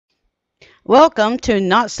Welcome to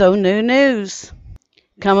Not So New News.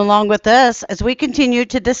 Come along with us as we continue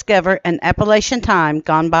to discover an Appalachian time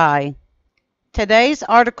gone by. Today's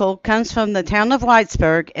article comes from the town of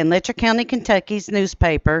Whitesburg in Letcher County Kentucky's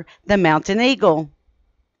newspaper, The Mountain Eagle.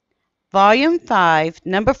 Volume 5,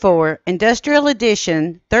 Number 4, Industrial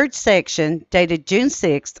Edition, 3rd section, dated June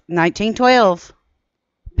 6, 1912.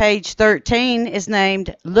 Page 13 is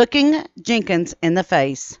named Looking Jenkins in the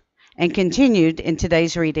Face and continued in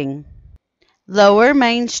today's reading. Lower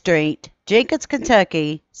Main Street, Jenkins,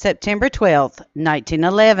 Kentucky, September 12,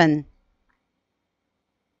 1911.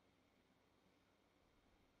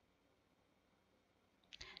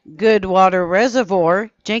 Goodwater Reservoir,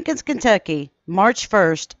 Jenkins, Kentucky, March 1,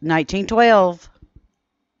 1912.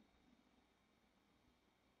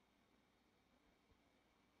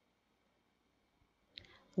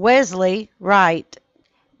 Wesley Wright.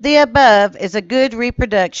 The above is a good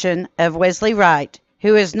reproduction of Wesley Wright,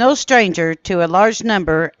 who is no stranger to a large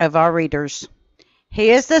number of our readers. He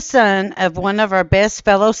is the son of one of our best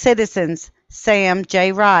fellow citizens, Sam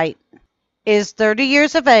J. Wright, is 30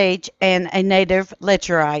 years of age and a native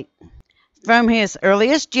Letcherite. From his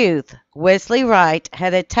earliest youth, Wesley Wright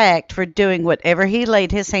had a tact for doing whatever he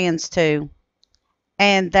laid his hands to.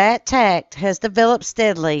 And that tact has developed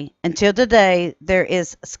steadily until today there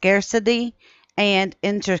is scarcity and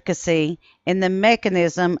intricacy in the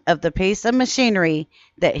mechanism of the piece of machinery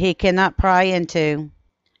that he cannot pry into,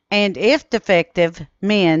 and if defective,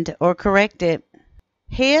 mend or correct it.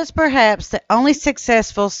 He is perhaps the only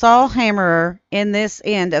successful saw hammerer in this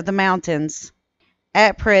end of the mountains.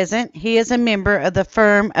 At present he is a member of the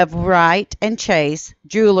firm of Wright and Chase,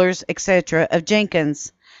 jewelers, etc., of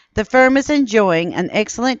Jenkins. The firm is enjoying an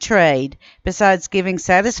excellent trade, besides giving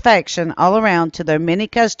satisfaction all around to their many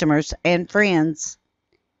customers and friends.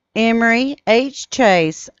 Emery H.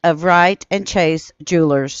 Chase of Wright and Chase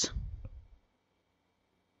Jewelers.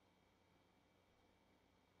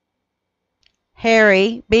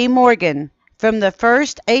 Harry B. Morgan. From the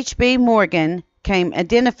first H. B. Morgan came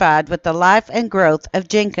identified with the life and growth of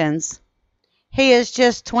Jenkins. He is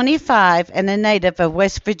just 25 and a native of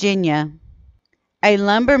West Virginia. A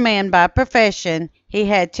lumberman by profession, he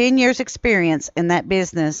had 10 years' experience in that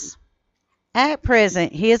business. At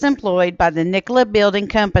present, he is employed by the Nikola Building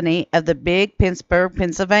Company of the Big Pittsburgh,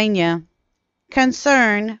 Pennsylvania,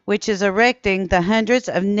 concern which is erecting the hundreds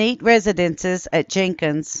of neat residences at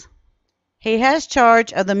Jenkins. He has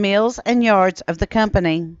charge of the mills and yards of the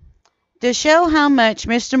company. To show how much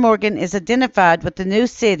Mr. Morgan is identified with the new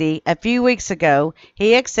city, a few weeks ago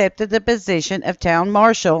he accepted the position of town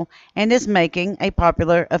marshal and is making a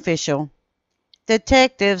popular official.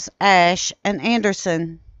 Detectives Ash and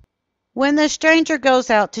Anderson. When the stranger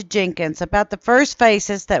goes out to Jenkins, about the first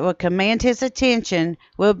faces that will command his attention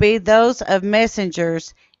will be those of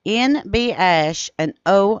messengers N. B. Ash and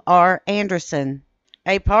O. R. Anderson.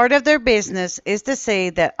 A part of their business is to see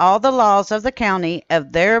that all the laws of the county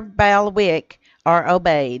of their bailiwick are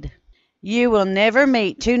obeyed. You will never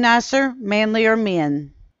meet two nicer, manlier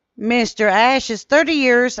men. Mr. Ash is 30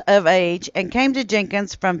 years of age and came to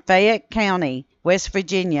Jenkins from Fayette County, West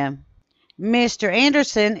Virginia. Mr.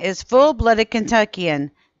 Anderson is full-blooded Kentuckian,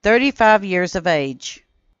 35 years of age.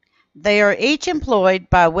 They are each employed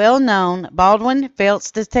by well-known Baldwin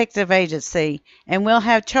Felts Detective Agency and will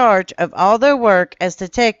have charge of all their work as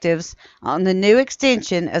detectives on the new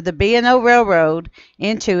extension of the B&O Railroad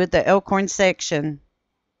into the Elkhorn section.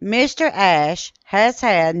 Mr. Ash has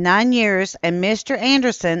had 9 years and Mr.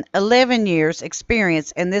 Anderson 11 years'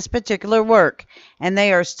 experience in this particular work, and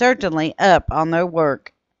they are certainly up on their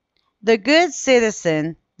work. The good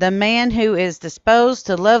citizen, the man who is disposed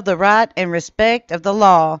to love the right and respect of the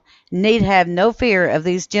law, need have no fear of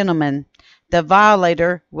these gentlemen. The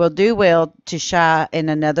violator will do well to shy in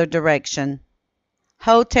another direction.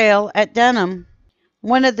 Hotel at Dunham.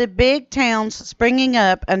 One of the big towns springing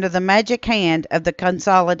up under the magic hand of the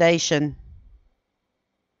consolidation.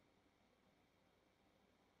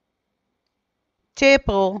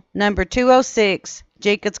 Tipple, number 206,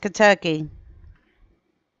 Jenkins, Kentucky.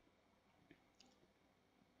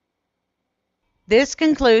 This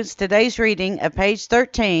concludes today's reading of page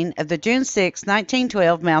 13 of the June 6,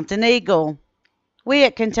 1912 Mountain Eagle. We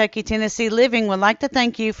at Kentucky, Tennessee Living would like to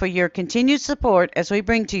thank you for your continued support as we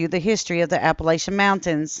bring to you the history of the Appalachian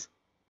Mountains.